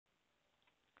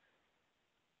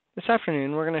This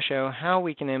afternoon, we're going to show how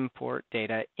we can import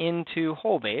data into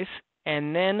HoleBASE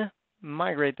and then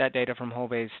migrate that data from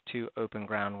HoleBASE to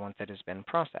OpenGround once it has been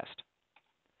processed.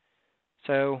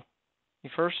 So you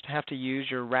first have to use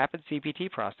your RAPID CPT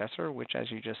processor, which, as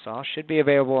you just saw, should be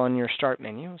available on your Start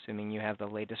menu, assuming you have the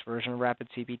latest version of RAPID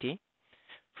CPT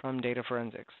from Data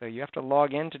Forensics. So you have to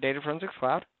log in to Data Forensics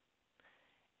Cloud,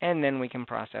 and then we can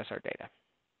process our data.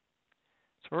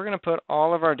 So we're going to put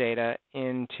all of our data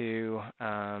into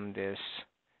this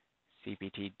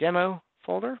CPT demo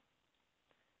folder.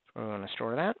 So we want to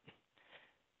store that.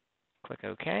 Click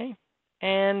OK.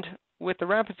 And with the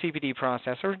RAPID CPT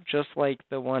processor, just like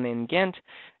the one in Ghent,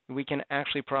 we can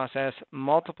actually process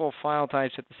multiple file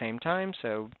types at the same time.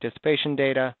 So dissipation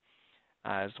data,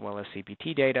 as well as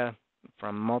CPT data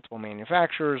from multiple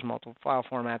manufacturers, multiple file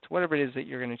formats, whatever it is that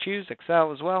you're going to choose,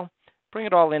 Excel as well. Bring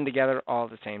it all in together all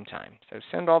at the same time. So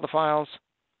send all the files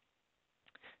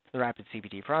to the RAPID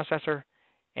CPT processor,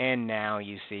 and now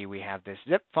you see we have this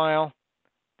zip file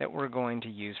that we're going to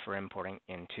use for importing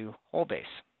into HoleBASE.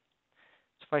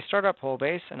 So if I start up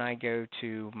HoleBASE and I go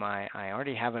to I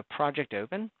already have a project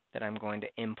open that I'm going to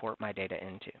import my data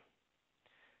into.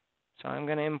 So I'm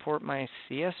going to import my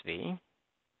CSV, and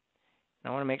I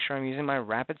want to make sure I'm using my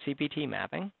RAPID CPT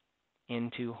mapping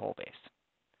into HoleBASE.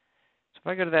 So if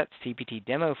I go to that CPT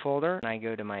demo folder and I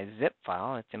go to my zip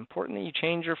file, it's important that you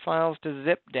change your files to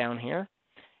zip down here.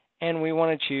 And we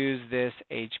want to choose this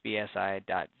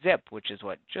hbsi.zip, which is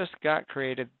what just got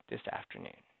created this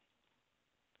afternoon.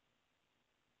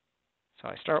 So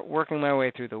I start working my way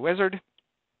through the wizard.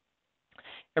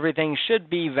 Everything should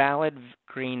be valid.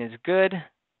 Green is good.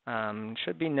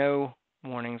 Should be no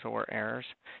warnings or errors.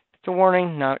 If it's a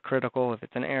warning, not critical. If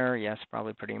it's an error, yes,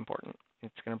 probably pretty important.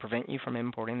 It's going to prevent you from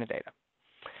importing the data.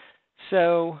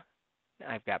 So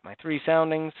I've got my 3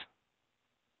 soundings.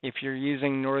 If you're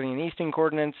using northern and eastern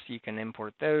coordinates, you can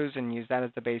import those and use that as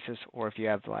the basis. Or if you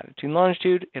have latitude and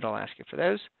longitude, it'll ask you for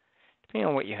those, depending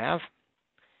on what you have.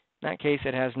 In that case,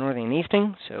 it has northern and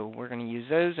eastern, so we're going to use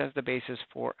those as the basis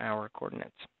for our coordinates.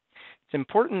 It's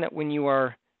important that when you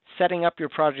are setting up your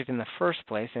project in the first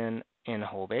place in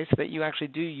HoleBASE, that you actually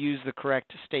do use the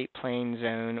correct state plane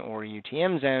zone or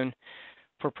UTM zone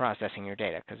for processing your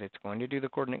data, because it's going to do the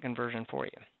coordinate conversion for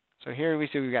you. So here we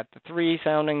see we've got the 3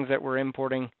 soundings that we're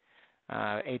importing,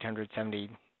 870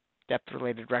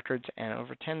 depth-related records and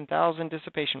over 10,000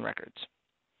 dissipation records.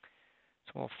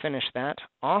 So we'll finish that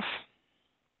off.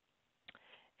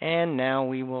 And now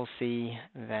we will see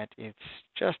that it's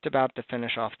just about to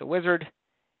finish off the wizard,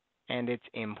 and it's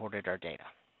imported our data.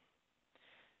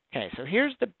 Okay, so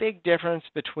here's the big difference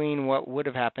between what would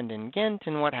have happened in Ghent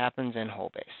and what happens in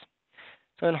HoleBASE.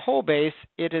 So in HoleBASE,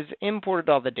 it has imported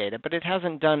all the data, but it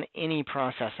hasn't done any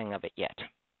processing of it yet.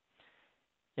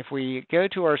 If we go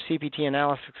to our CPT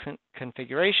analysis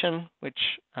configuration, which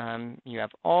you have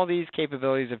all these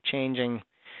capabilities of changing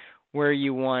where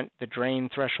you want the drain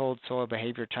threshold soil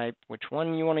behavior type, which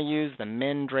one you want to use, the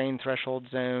min drain threshold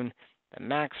zone, the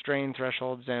max drain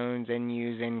threshold zones,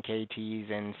 NUs, NKTs,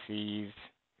 NCs,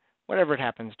 whatever it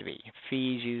happens to be.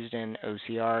 Fees used in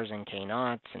OCRs and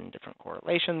K-naughts and different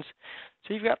correlations.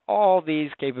 So you've got all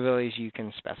these capabilities you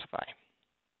can specify.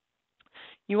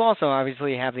 You also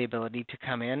obviously have the ability to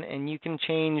come in and you can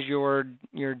change your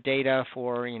data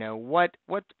for,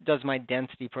 what does my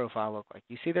density profile look like?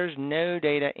 You see there's no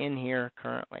data in here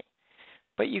currently.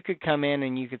 But you could come in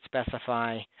and you could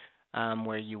specify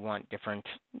where you want different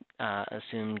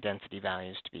assumed density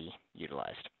values to be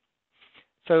utilized.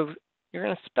 So you're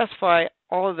going to specify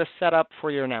all of the setup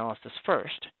for your analysis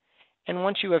first. And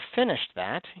once you have finished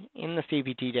that, in the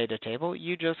CPT data table,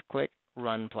 you just click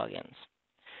Run Plugins.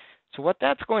 So what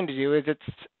that's going to do is it's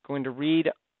going to read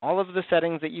all of the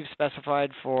settings that you've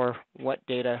specified for what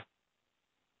data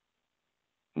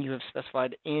you have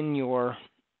specified in your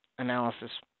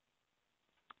analysis.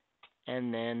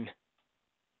 And then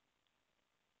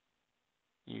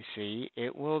you see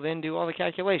it will then do all the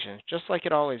calculations, just like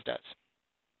it always does.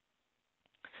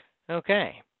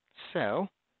 Okay, so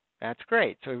that's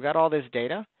great. So we've got all this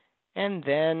data, and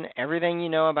then everything you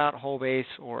know about HoleBASE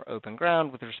or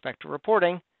OpenGround with respect to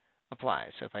reporting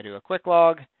applies. So if I do a quick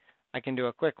log, I can do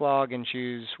a quick log and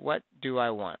choose what do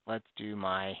I want. Let's do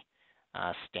my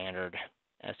standard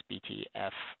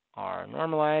SBTFR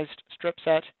normalized strip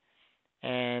set,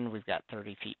 and we've got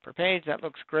 30 feet per page. That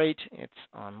looks great. It's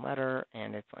on letter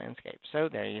and it's landscape. So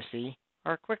there you see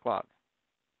our quick log.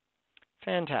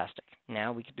 Fantastic.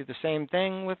 Now we could do the same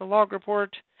thing with a log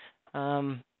report.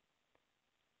 And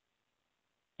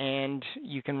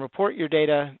you can report your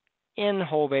data in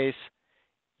HoleBASE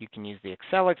You can use the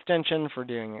Excel extension for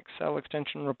doing Excel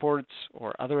extension reports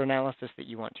or other analysis that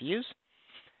you want to use.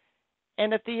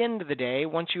 And at the end of the day,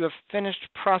 once you have finished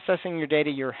processing your data,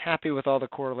 you're happy with all the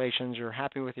correlations, you're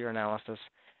happy with your analysis,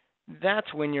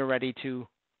 that's when you're ready to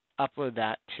upload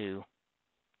that to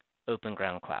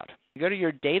OpenGround.Cloud. You go to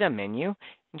your Data menu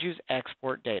and choose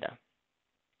Export Data.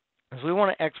 So we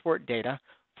want to export data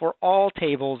for all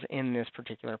tables in this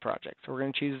particular project. So we're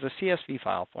going to choose the CSV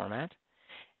file format.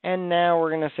 And now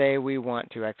we're going to say we want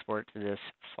to export to this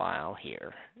file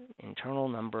here, internal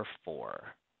number 4.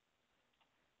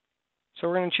 So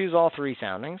we're going to choose all 3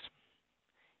 soundings.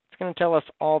 It's going to tell us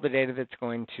all the data that's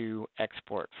going to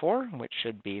export for, which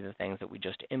should be the things that we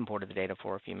just imported the data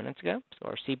for a few minutes ago. So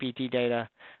our CPT data,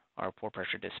 our pore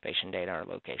pressure dissipation data, our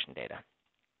location data,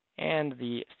 and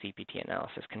the CPT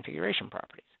analysis configuration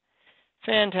properties.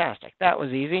 Fantastic. That was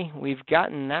easy. We've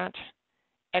gotten that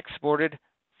exported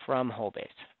from HoleBASE.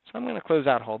 So I'm going to close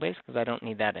out HoleBASE because I don't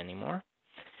need that anymore.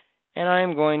 And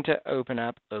I'm going to open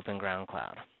up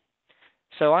OpenGround.Cloud.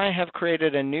 So I have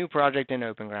created a new project in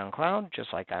OpenGround.Cloud, just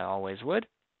like I always would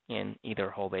in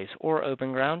either HoleBASE or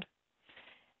OpenGround.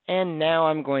 And now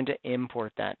I'm going to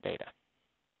import that data.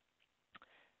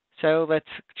 So let's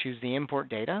choose the import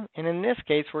data. And in this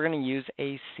case, we're going to use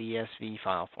a CSV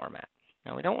file format.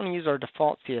 Now, we don't want to use our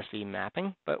default CSV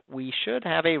mapping, but we should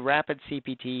have a RAPID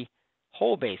CPT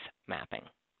HoleBASE mapping.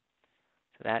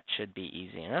 So that should be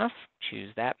easy enough.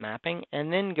 Choose that mapping,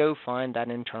 and then go find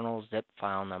that internal zip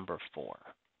file number 4.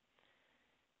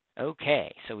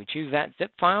 Okay, so we choose that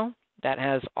zip file. That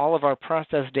has all of our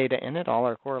process data in it, all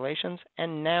our correlations,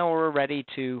 and now we're ready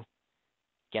to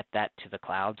get that to the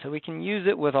cloud so we can use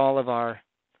it with all of our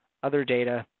other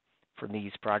data for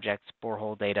these projects,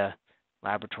 borehole data,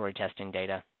 laboratory testing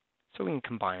data, so we can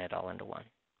combine it all into one.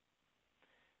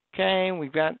 Okay,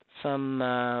 we've got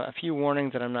a few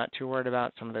warnings that I'm not too worried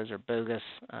about. Some of those are bogus.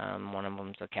 One of them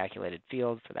is a calculated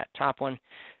field for that top one.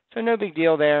 So no big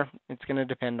deal there. It's going to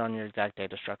depend on your exact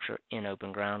data structure in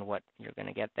OpenGround, what you're going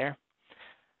to get there.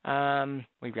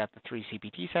 We've got the 3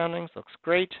 CPT soundings. Looks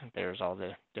great. There's all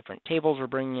the different tables we're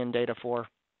bringing in data for.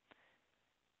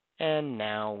 And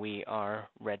now we are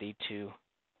ready to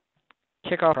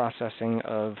kick off processing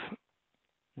of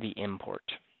the import.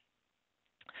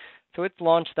 So it's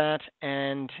launched that,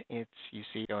 and you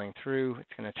see going through. It's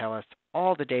going to tell us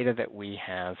all the data that we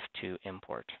have to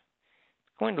import.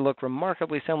 It's going to look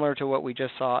remarkably similar to what we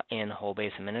just saw in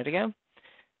HoleBASE a minute ago.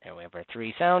 There we have our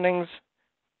 3 soundings,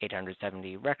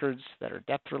 870 records that are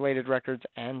depth-related records,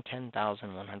 and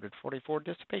 10,144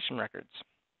 dissipation records.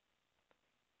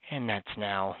 And that's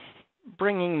now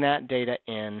bringing that data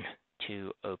in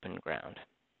to OpenGround.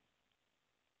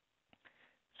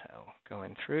 So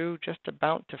going through, just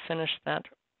about to finish that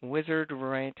wizard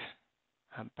right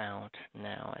about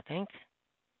now, I think.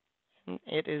 And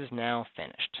it is now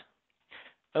finished.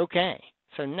 Okay,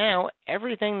 so now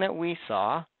everything that we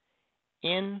saw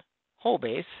in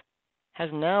HoleBASE has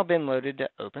now been loaded to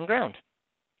OpenGround.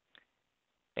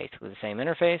 Basically the same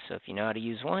interface, so if you know how to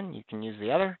use one, you can use the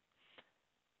other.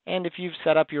 And if you've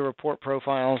set up your report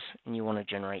profiles and you want to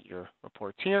generate your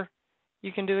reports here,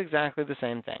 you can do exactly the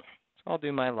same thing. So I'll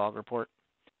do my log report,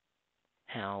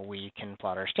 how we can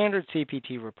plot our standard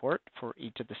CPT report for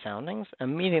each of the soundings,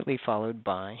 immediately followed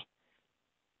by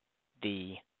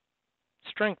the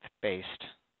strength-based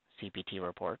CPT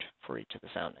report for each of the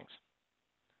soundings.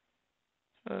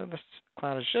 So this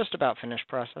cloud is just about finished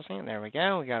processing. There we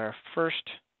go. We got our first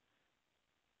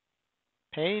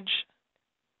page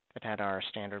that had our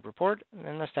standard report, and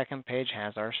then the second page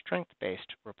has our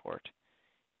strength-based report.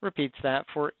 Repeats that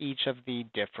for each of the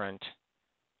different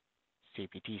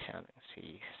CPT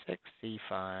soundings, C6,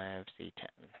 C5, C10.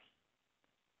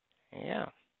 Yeah.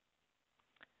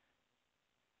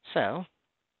 So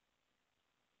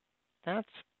that's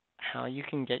how you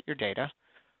can get your data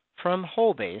from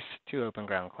HoleBASE to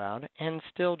OpenGround.Cloud and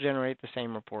still generate the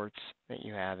same reports that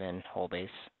you have in HoleBASE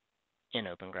in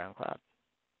OpenGround.Cloud.